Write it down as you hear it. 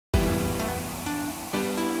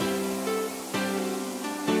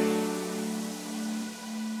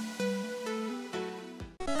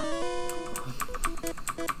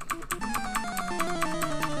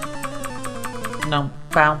no,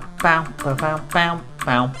 bow, bow, bow, bow, bow,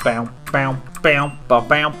 bow, bow, bow, bow, bow,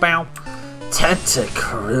 bow, bow.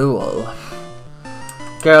 Tentacruel.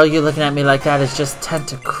 Girl, you looking at me like that is just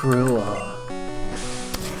tentacruel.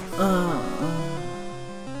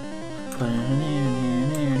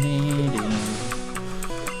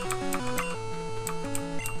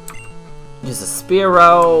 Use a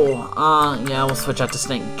Spearow. Yeah, we'll switch out to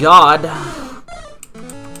Snake God.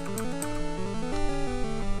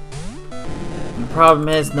 The problem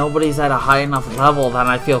is, nobody's at a high enough level that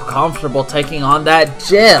I feel comfortable taking on that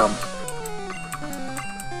gym.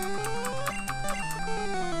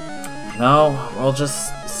 No, we'll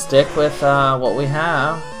just stick with what we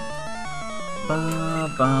have.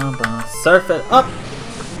 Surf it up.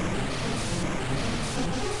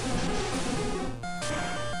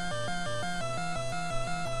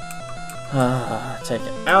 Take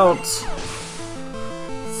it out. Let's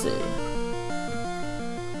see.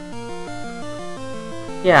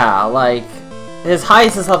 Yeah, like, his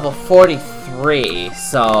highest is level 43,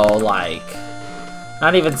 so, like,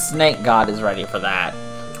 not even Snake God is ready for that.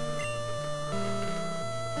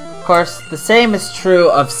 Of course, the same is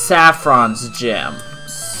true of Saffron's gym.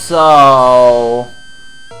 So...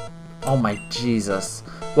 oh my Jesus.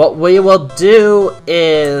 What we will do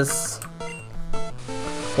is...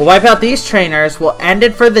 we'll wipe out these trainers, we'll end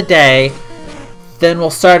it for the day, then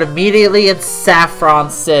we'll start immediately in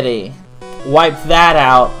Saffron City. Wipe that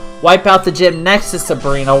out, wipe out the gym next to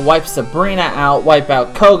Sabrina, wipe Sabrina out, wipe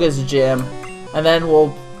out Koga's gym, and then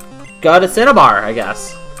we'll go to Cinnabar, I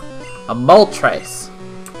guess. A Moltres.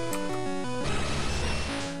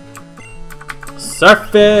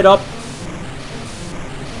 Surf it up!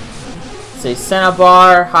 See,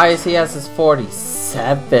 Cinnabar, highest he has is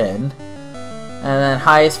 47. And then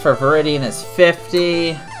highest for Viridian is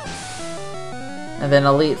 50. And then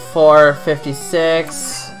Elite Four,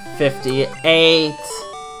 56, 58,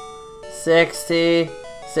 60,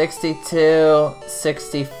 62,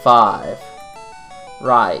 65.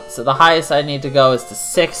 Right, so the highest I need to go is to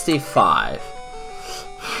 65.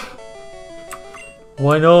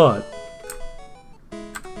 Why not?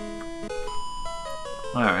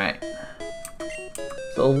 Alright.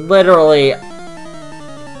 So literally...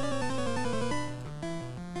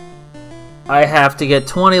 I have to get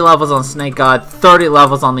 20 levels on Snake God, 30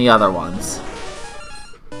 levels on the other ones.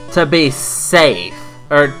 To be safe.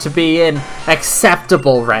 Or to be in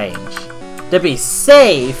acceptable range. To be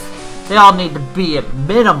safe, they all need to be at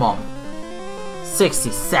minimum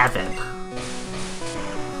 67.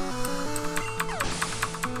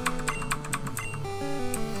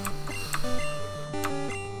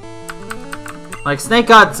 Like, Snake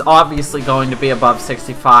God's obviously going to be above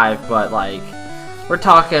 65, but like... we're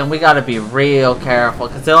talking, we gotta be real careful,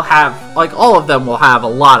 because they'll have, like, all of them will have a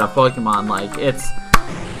lot of Pokemon, like,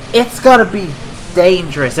 it's gotta be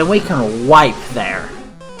dangerous, and we can wipe there.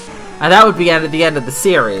 And that would be at the end of the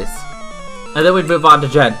series. And then we'd move on to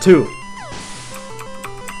Gen 2.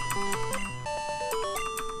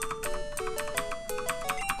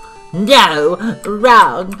 No,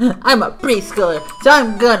 wrong, I'm a preschooler, so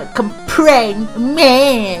I'm gonna complain,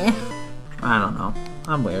 meh. I don't know,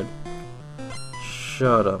 I'm weird.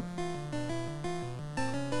 Shut up.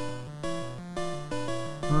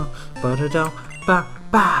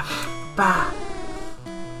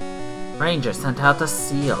 Ranger sent out a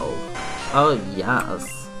seal. Oh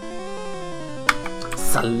yes.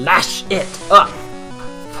 Slash it up.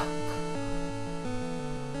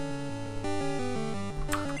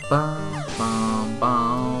 Bum, bum, bum.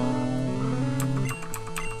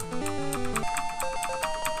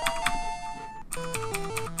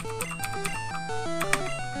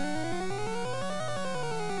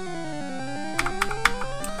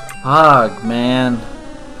 Ugh, man.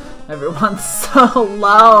 Everyone's so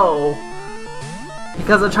low.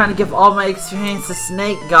 Because I'm trying to give all my experience to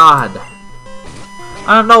Snake God.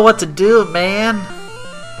 I don't know what to do, man.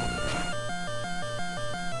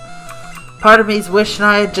 Part of me's wishing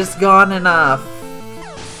I had just gone and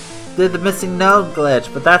did the missing node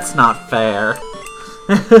glitch, but that's not fair.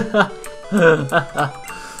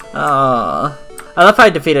 I love how I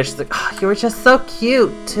defeated her. She's like, oh, you were just so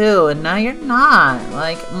cute too, and now you're not.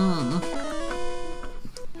 Like,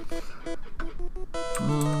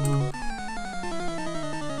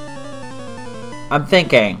 I'm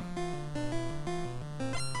thinking.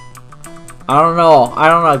 I don't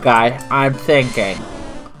know, guy. I'm thinking.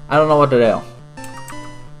 I don't know what to do.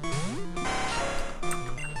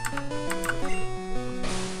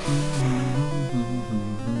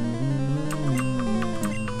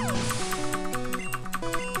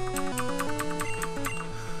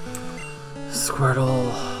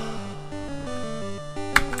 Squirtle.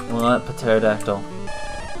 Well, that pterodactyl.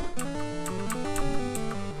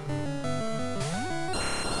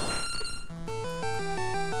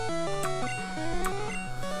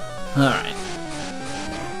 Alright.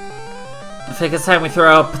 I think it's time we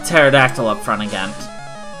throw a pterodactyl up front again.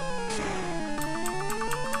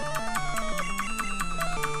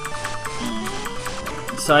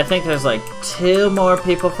 So I think there's like 2 more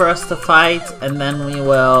people for us to fight, and then we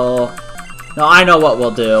will... No, I know what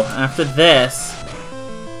we'll do. After this...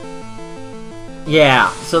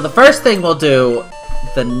 Yeah, so the first thing we'll do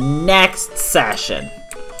the next session.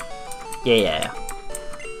 Yeah.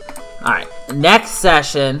 Alright, next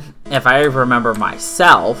session, if I remember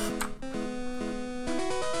myself,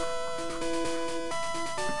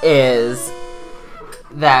 is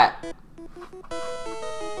that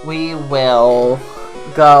we will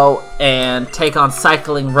go and take on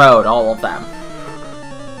Cycling Road, all of them.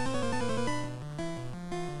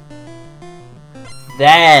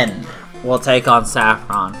 Then we'll take on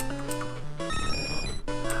Saffron.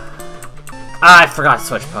 I forgot to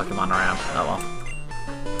switch Pokemon around. Oh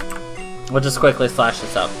well. We'll just quickly slash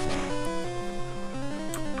this up.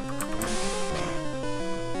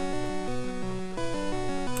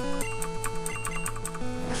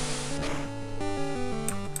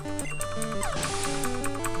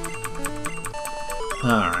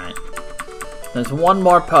 Alright. There's one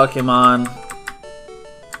more Pokemon.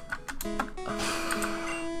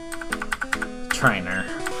 Trainer.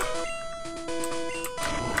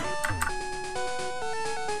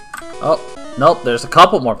 Oh, nope, there's a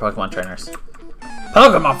couple more Pokemon trainers.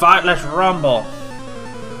 Pokemon fight, let's rumble!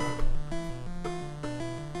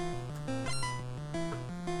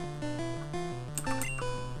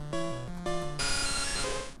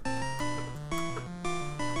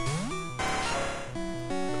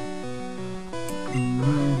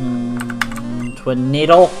 Twin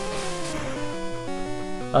Needle.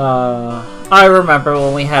 I remember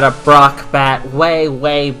when we had a Brock Bat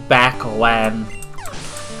way back when.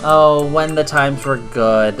 Oh, when the times were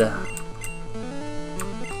good.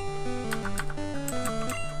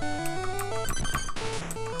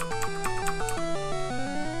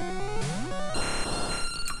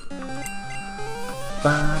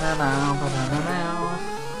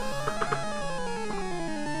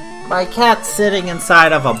 My cat's sitting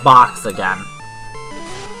inside of a box again.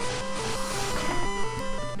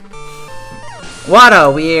 What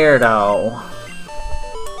a weirdo.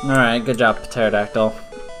 Alright, good job, Pterodactyl.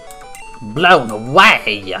 Blown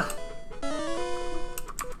away!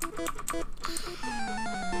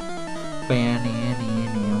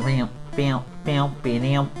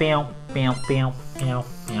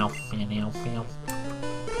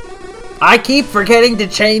 I keep forgetting to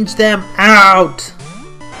change them out!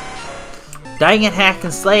 Dang it, hack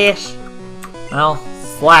and slash. Well,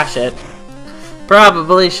 slash it.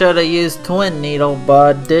 Probably should have used Twin Needle,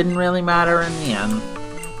 but didn't really matter in the end.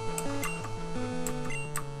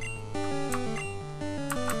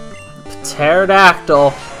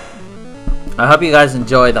 Pterodactyl. I hope you guys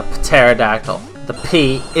enjoy the Pterodactyl. The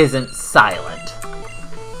P isn't silent.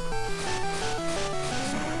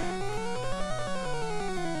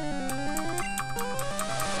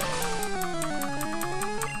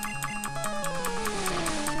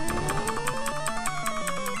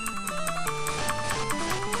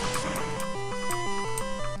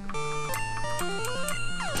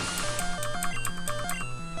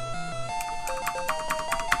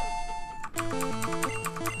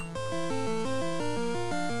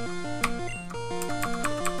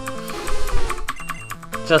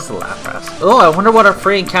 Just a Lapras. Oh, I wonder what our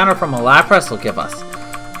free encounter from a Lapras will give us.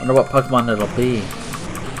 Wonder what Pokemon it'll be.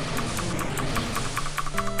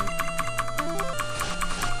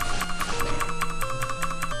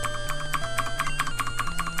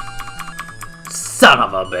 Son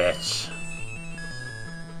of a bitch!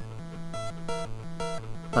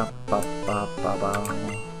 Ba, ba, ba, ba, ba.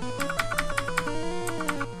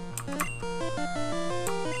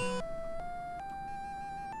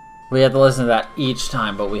 We have to listen to that each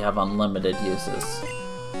time, but we have unlimited uses.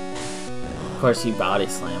 Of course, you body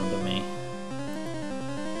slammed to me.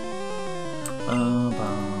 Bum,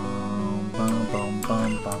 bum, bum,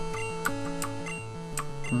 bum, bum.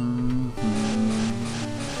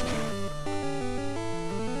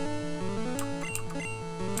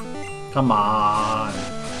 Come on.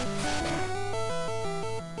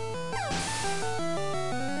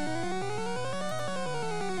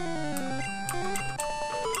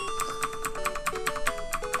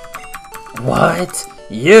 What?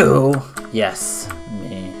 You? Yes,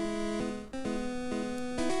 me.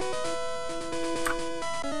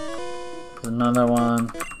 There's another one.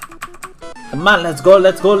 Come on, let's go,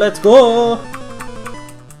 let's go, let's go!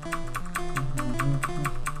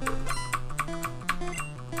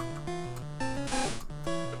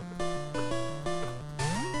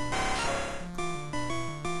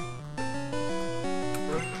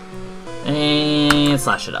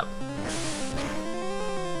 slash it up.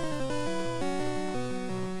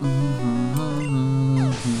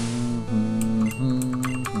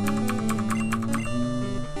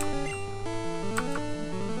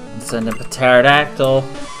 Send up a pterodactyl.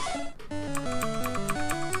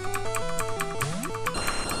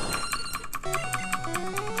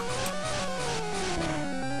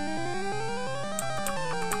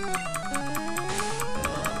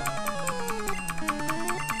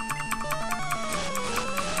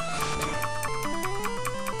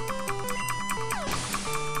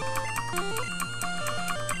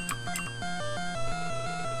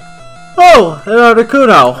 Oh, an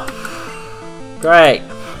Articuno. Great.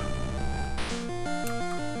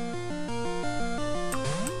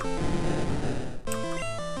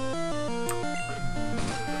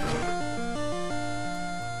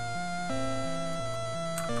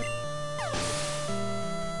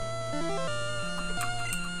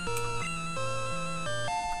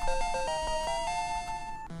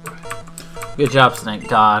 Good job, Snake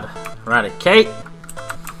God. Eradicate.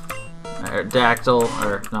 Aerodactyl,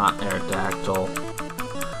 or not Aerodactyl.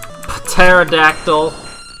 Pterodactyl.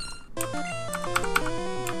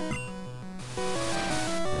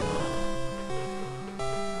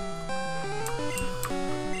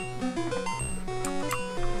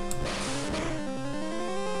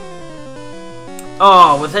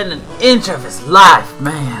 Oh, within an inch of his life,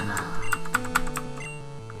 man.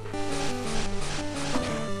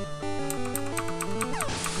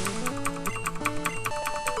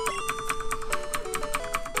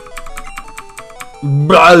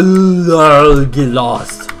 Get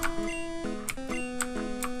lost.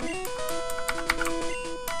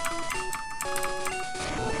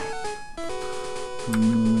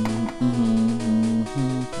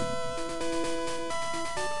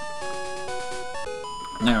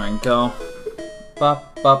 There we go.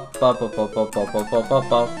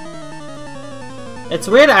 It's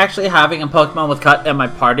weird actually having a Pokemon with cut in my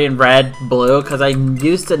party in red, blue, because I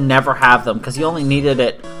used to never have them, because you only needed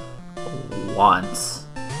it once.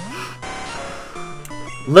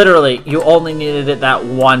 Literally, you only needed it that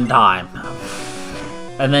one time.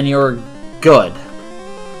 And then you were good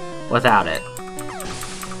without it.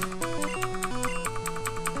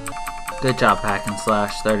 Good job, Hack and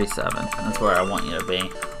Slash. 37. That's where I want you to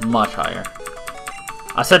be. Much higher.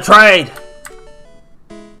 I said trade!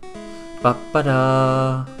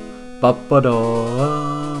 Ba-ba-da.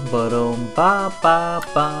 Ba-ba-da. Ba-dum.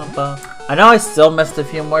 Ba-ba-ba-ba. I know I still missed a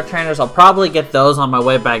few more trainers. I'll probably get those on my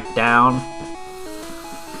way back down.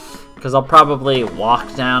 Because I'll probably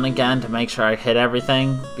walk down again to make sure I hit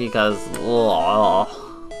everything. Because, ugh.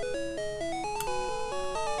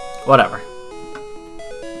 Whatever.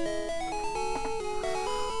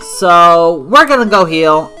 So, we're gonna go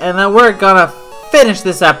heal. And then we're gonna finish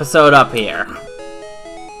this episode up here.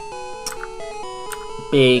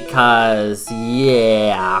 Because,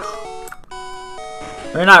 yeah.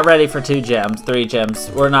 We're not ready for 2 gems, 3 gems.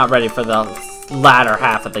 We're not ready for the latter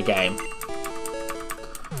half of the game.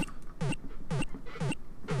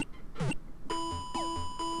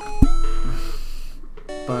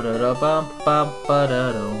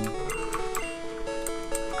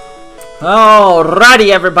 Alrighty,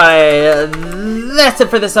 everybody. That's it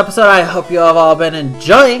for this episode. I hope you have all been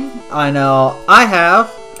enjoying. I know I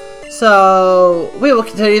have. So, we will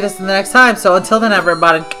continue this in the next time. So, until then,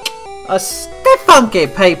 everybody, stay funky,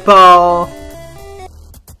 people.